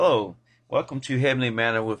Hello, welcome to Heavenly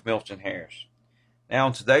Manna with Milton Harris. Now,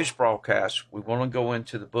 in today's broadcast, we want to go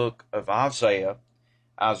into the book of Isaiah,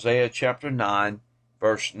 Isaiah chapter 9,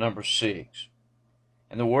 verse number 6.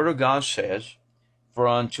 And the Word of God says, "For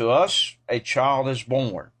unto us a child is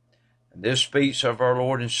born," and this speaks of our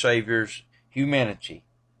Lord and Savior's humanity.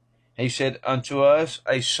 He said, "Unto us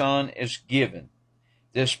a son is given."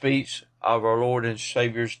 This speaks of our Lord and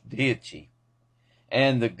Savior's deity.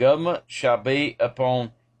 "And the government shall be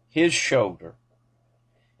upon his shoulder,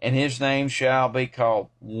 and his name shall be called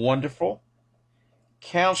Wonderful,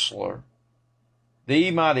 Counselor,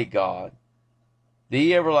 the Mighty God,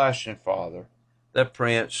 the Everlasting Father, the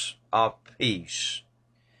Prince of Peace."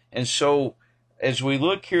 And so, as we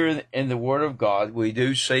look here in the Word of God, we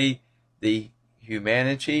do see the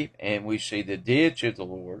humanity and we see the deity of the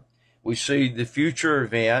Lord. We see the future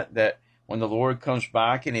event that when the Lord comes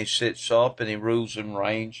back and he sits up and he rules and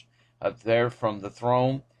reigns up there from the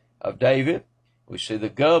throne of David, we see the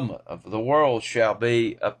government of the world shall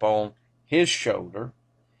be upon his shoulder.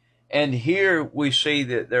 And here we see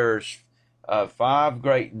that there's 5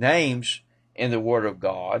 great names in the Word of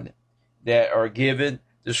God that are given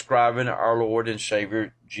describing our Lord and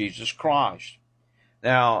Savior Jesus Christ.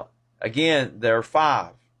 Now, again, there are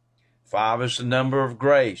 5. 5 is the number of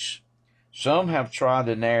grace. Some have tried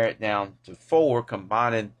to narrow it down to 4,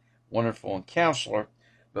 combining Wonderful and Counselor,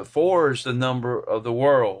 but 4 is the number of the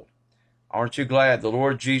world. Aren't you glad the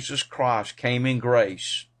Lord Jesus Christ came in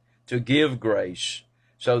grace to give grace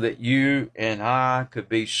so that you and I could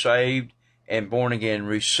be saved and born again,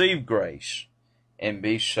 receive grace and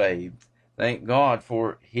be saved? Thank God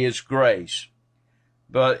for his grace.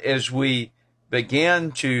 But as we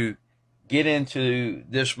begin to get into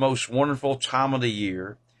this most wonderful time of the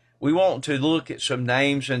year, we want to look at some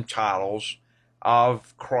names and titles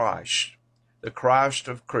of Christ, the Christ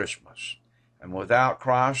of Christmas. And without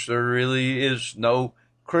Christ, there really is no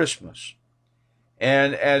Christmas.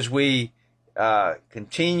 And as we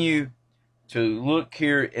continue to look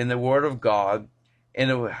here in the Word of God,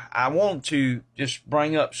 and I want to just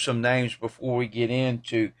bring up some names before we get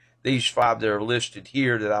into these 5 that are listed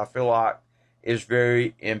here that I feel like is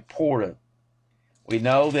very important. We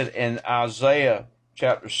know that in Isaiah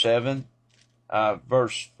chapter 7,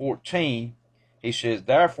 verse 14, he says,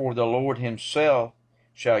 "Therefore the Lord himself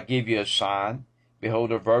shall give you a sign.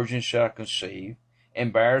 Behold, a virgin shall conceive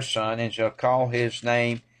and bear a son, and shall call his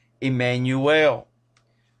name Emmanuel."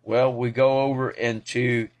 Well, we go over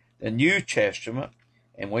into the New Testament,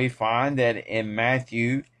 and we find that in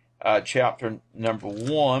Matthew chapter number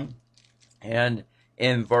 1, and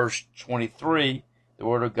in verse 23, the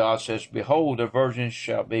Word of God says, "Behold, a virgin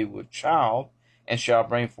shall be with child, and shall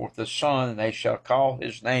bring forth a son, and they shall call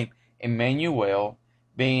his name Emmanuel,"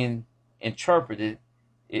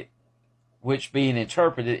 which being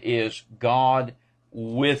interpreted is God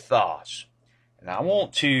with us. And I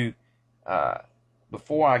want to,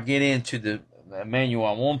 before I get into the Emmanuel,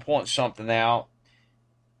 I want to point something out.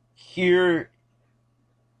 Here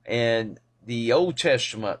in the Old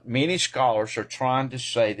Testament, many scholars are trying to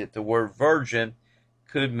say that the word virgin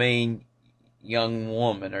could mean young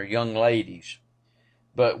woman or young ladies.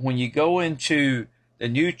 But when you go into the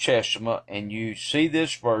New Testament and you see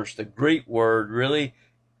this verse, the Greek word really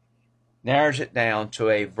narrows it down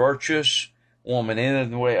to a virtuous woman,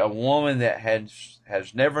 in a way, a woman that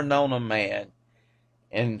has never known a man.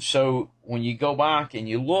 And so when you go back and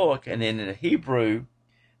you look, and in the Hebrew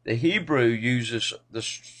uses the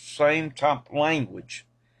same type of language.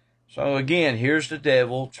 So again, here's the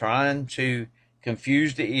devil trying to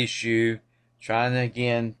confuse the issue, trying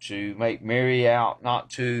again to make Mary out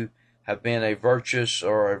not to have been a virtuous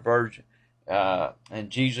or a virgin,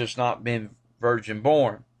 and Jesus not been virgin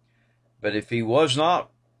born. But if he was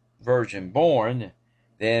not virgin born,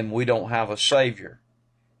 then we don't have a Savior,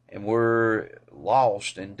 and we're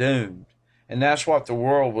lost and doomed. And that's what the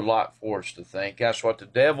world would like for us to think. That's what the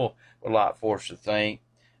devil would like for us to think.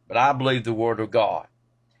 But I believe the Word of God.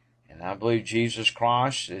 And I believe Jesus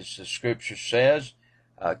Christ, as the Scripture says,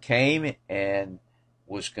 came and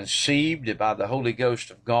was conceived by the Holy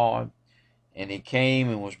Ghost of God. And he came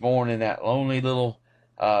and was born in that lonely little,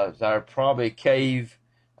 probably cave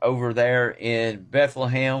over there in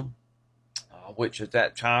Bethlehem, which at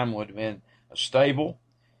that time would have been a stable.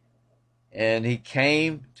 And he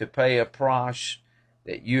came to pay a price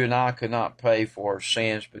that you and I could not pay for our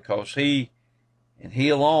sins, because he and he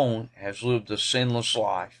alone has lived a sinless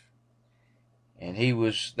life. And he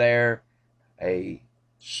was there, a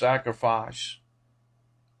sacrifice,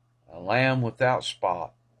 a lamb without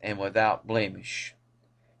spot and without blemish.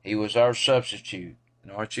 He was our substitute.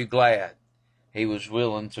 And aren't you glad he was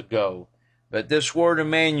willing to go But this word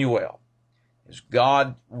Emmanuel is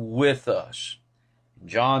God with us. In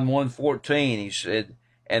John 1:14, he said,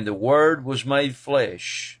 and the Word was made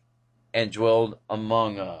flesh and dwelled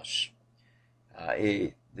among us.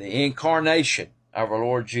 The incarnation of our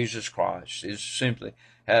Lord Jesus Christ is simply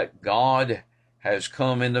God has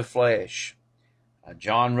come in the flesh.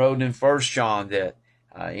 John wrote in 1 John that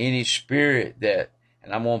any spirit that,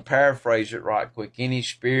 and I'm going to paraphrase it right quick, any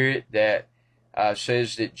spirit that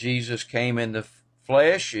says that Jesus came in the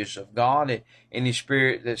flesh is of God. Any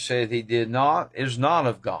spirit that says he did not is not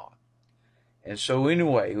of God. And so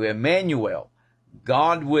anyway, Emmanuel,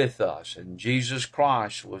 God with us, and Jesus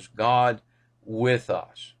Christ was God with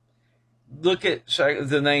us. Look at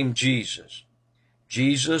the name Jesus.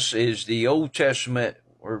 Jesus is the Old Testament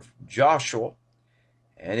word Joshua,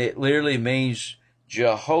 and it literally means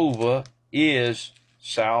Jehovah is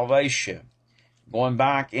salvation. Going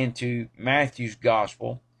back into Matthew's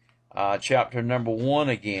Gospel, chapter number 1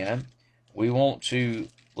 again, we want to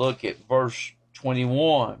look at verse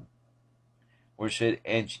 21, where it said,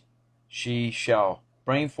 and she shall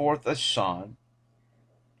bring forth a son,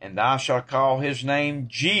 and thou shalt call his name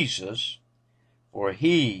Jesus, for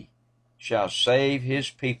he shall save his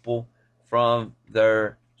people from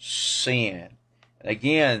their sin. And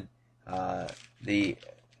again, the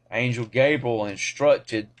angel Gabriel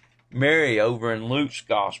instructed Mary over in Luke's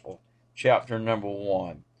Gospel, chapter number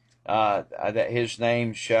 1, that his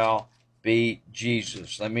name shall be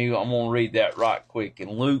Jesus. I'm going to read that right quick. In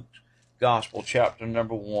Luke's Gospel, chapter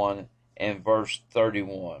number 1, and verse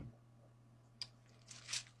 31.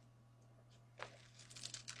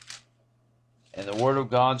 And the word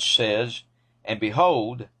of God says, and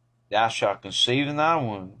behold, thou shalt conceive in thy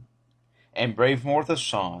womb, and bring forth a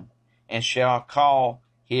son, and shall call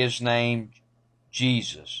his name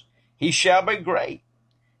Jesus. He shall be great,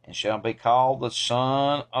 and shall be called the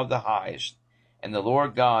Son of the Highest. And the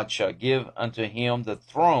Lord God shall give unto him the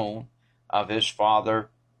throne of his father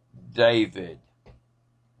David.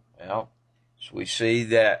 Well, so we see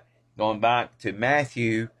that going back to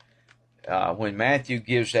Matthew, when Matthew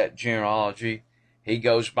gives that genealogy, he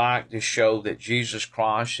goes back to show that Jesus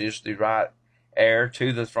Christ is the right heir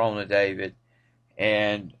to the throne of David,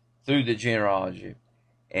 and through the genealogy,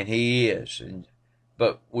 and he is.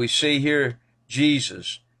 But we see here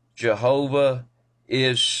Jesus, Jehovah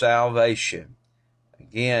is salvation.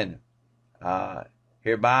 Again,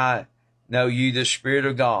 hereby know you the Spirit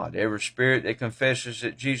of God. Every spirit that confesses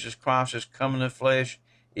that Jesus Christ has come in the flesh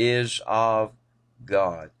is of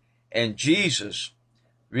God. And Jesus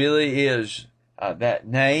really is that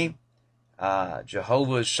name,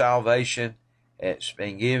 Jehovah's salvation. It's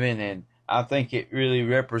been given, and I think it really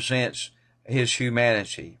represents his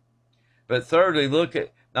humanity. But thirdly, look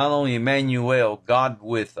at not only Emmanuel, God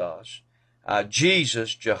with us,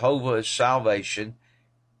 Jesus, Jehovah's salvation.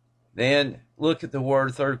 Then look at the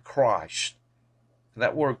word third, Christ.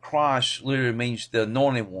 That word Christ literally means the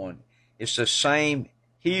anointed one. It's the same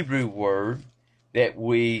Hebrew word that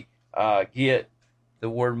we get the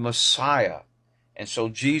word Messiah. And so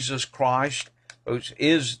Jesus Christ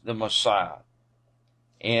is the Messiah.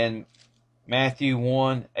 In Matthew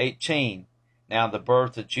 1:18, now the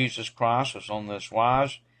birth of Jesus Christ was on this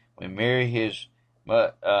wise, when Mary his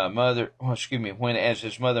when as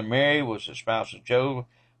his mother Mary was the spouse of Joseph,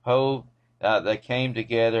 they came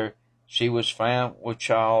together. She was found with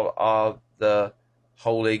child of the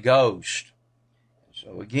Holy Ghost.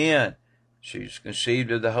 So again, she's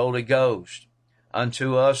conceived of the Holy Ghost.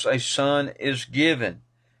 Unto us a son is given.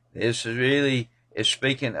 This really is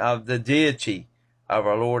speaking of the deity of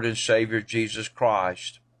our Lord and Savior Jesus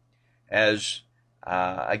Christ. As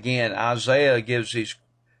again, Isaiah gives these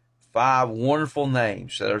 5 wonderful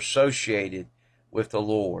names that are associated with the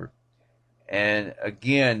Lord. And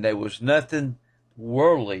again, there was nothing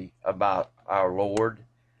worldly about our Lord.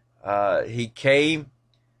 He came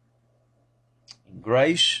in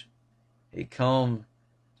grace. He come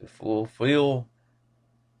to fulfill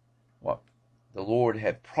what the Lord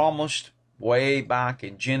had promised way back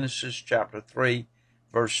in Genesis chapter 3,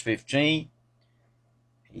 verse 15.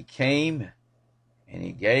 He came and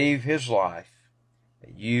he gave his life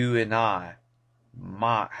that you and I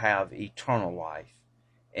might have eternal life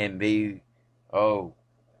and be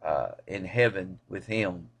in heaven with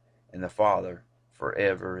him and the Father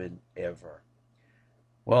forever and ever.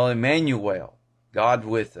 Well, Emmanuel, God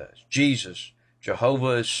with us. Jesus,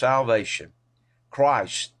 Jehovah is salvation.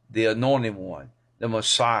 Christ, the anointed one, the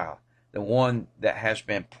Messiah, the one that has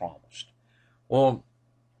been promised. Well,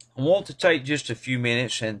 I want to take just a few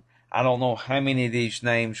minutes, and I don't know how many of these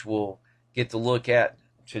names we'll get to look at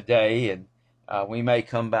today, and we may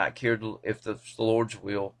come back here if the Lord's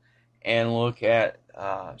will and look at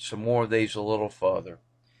some more of these a little further.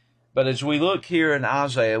 But as we look here in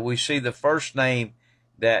Isaiah, we see the first name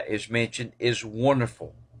that is mentioned is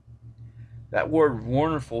wonderful. That word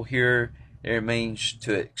wonderful here, it means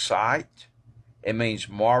to excite. It means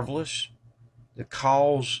marvelous, to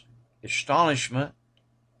cause astonishment,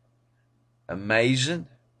 amazing,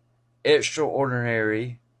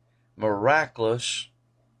 extraordinary, miraculous,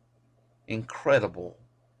 incredible.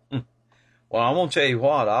 Well, I'm going to tell you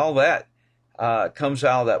what, all that comes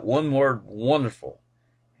out of that one word, wonderful.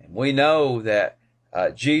 And we know that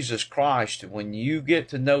Jesus Christ, when you get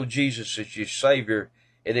to know Jesus as your Savior,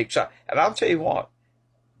 it excites. And I'll tell you what,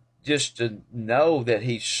 just to know that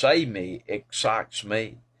He saved me excites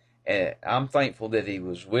me. And I'm thankful that He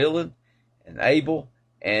was willing and able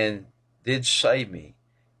and did save me.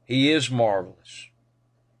 He is marvelous.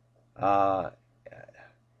 I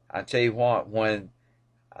tell you what, when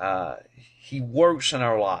He works in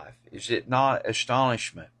our life, is it not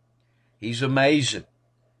astonishment? He's amazing.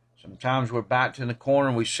 Sometimes we're backed in the corner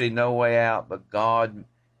and we see no way out, but God,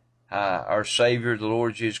 our Savior, the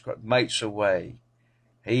Lord Jesus Christ, makes a way.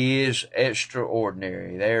 He is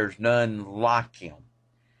extraordinary. There's none like Him.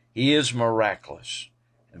 He is miraculous.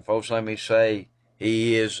 And folks, let me say,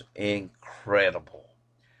 He is incredible.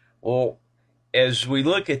 Well, as we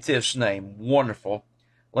look at this name, wonderful,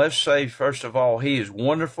 let's say, first of all, He is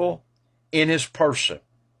wonderful in His person.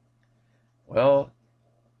 Well,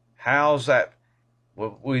 how's that?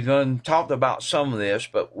 Well, we've done talked about some of this,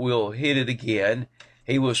 but we'll hit it again.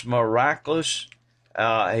 He was miraculous,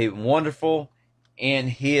 He was wonderful in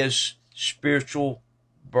His spiritual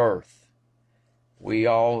birth. We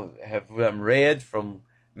all have read from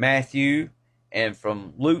Matthew and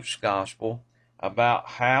from Luke's gospel about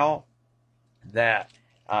how that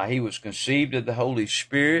He was conceived of the Holy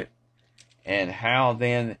Spirit, and how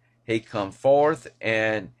then He come forth,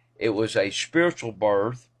 and it was a spiritual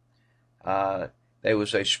birth. There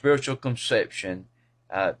was a spiritual conception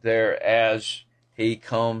there as He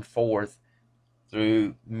come forth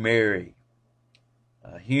through Mary.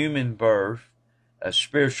 A human birth, a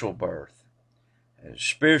spiritual birth.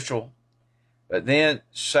 Spiritual, but then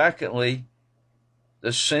secondly,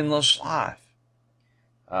 the sinless life.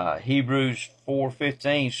 Hebrews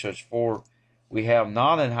 4:15 says, "For we have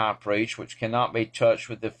not an high priest which cannot be touched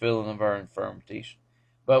with the feeling of our infirmities,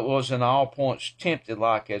 but was in all points tempted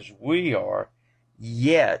like as we are,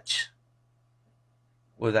 yet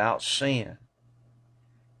without sin."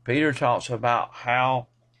 Peter talks about how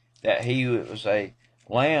that He was a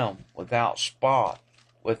lamb without spot,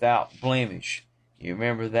 without blemish. You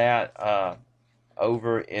remember that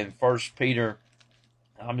over in 1 Peter.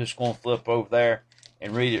 I'm just going to flip over there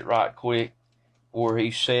and read it right quick, where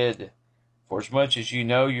he said, "For as much as you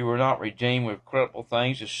know you were not redeemed with corruptible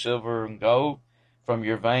things as silver and gold from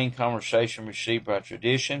your vain conversation received by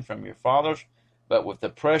tradition from your fathers, but with the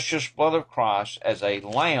precious blood of Christ as a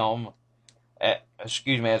lamb,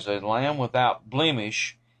 as a lamb without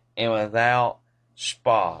blemish and without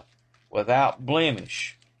spot." Without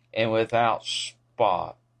blemish and without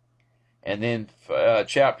spot. And then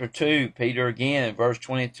chapter 2, Peter again in verse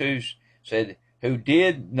 22 said, "Who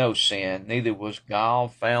did no sin, neither was guile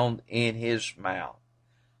found in His mouth."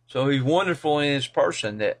 So He's wonderful in His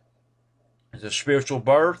person, that is a spiritual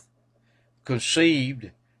birth,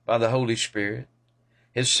 conceived by the Holy Spirit.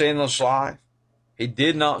 His sinless life, He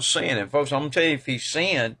did not sin. And folks, I'm going to tell you, if He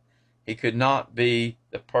sinned, He could not be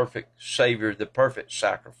the perfect Savior, the perfect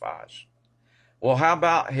sacrifice. Well, how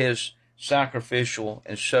about His sacrificial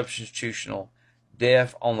and substitutional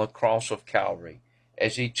death on the cross of Calvary,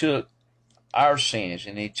 as He took our sins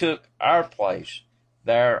and He took our place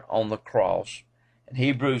there on the cross? In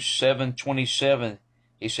Hebrews 7:27,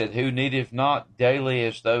 he said, "Who needeth not daily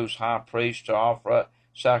as those high priests to offer up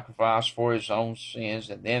sacrifice for His own sins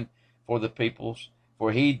and then for the people's,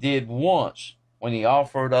 for He did once when He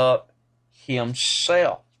offered up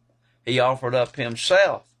Himself." He offered up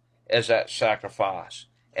Himself as that sacrifice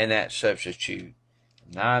and that substitute.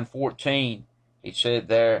 9:14, he said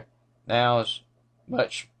there, "Now as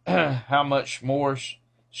much, how much more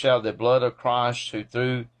shall the blood of Christ, who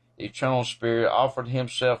through the eternal Spirit offered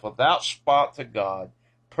Himself without spot to God,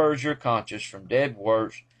 purge your conscience from dead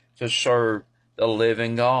works to serve the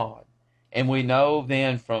living God." And we know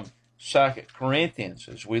then from 2 Corinthians,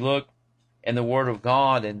 as we look in the Word of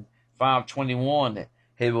God in 5:21, that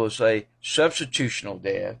it was a substitutional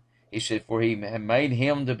death. He said, "For He had made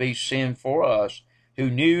Him to be sin for us, who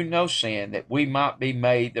knew no sin, that we might be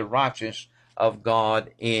made the righteousness of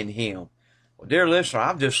God in Him." Well, dear listener,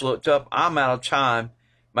 I've just looked up. I'm out of time.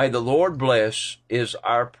 May the Lord bless is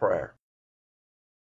our prayer.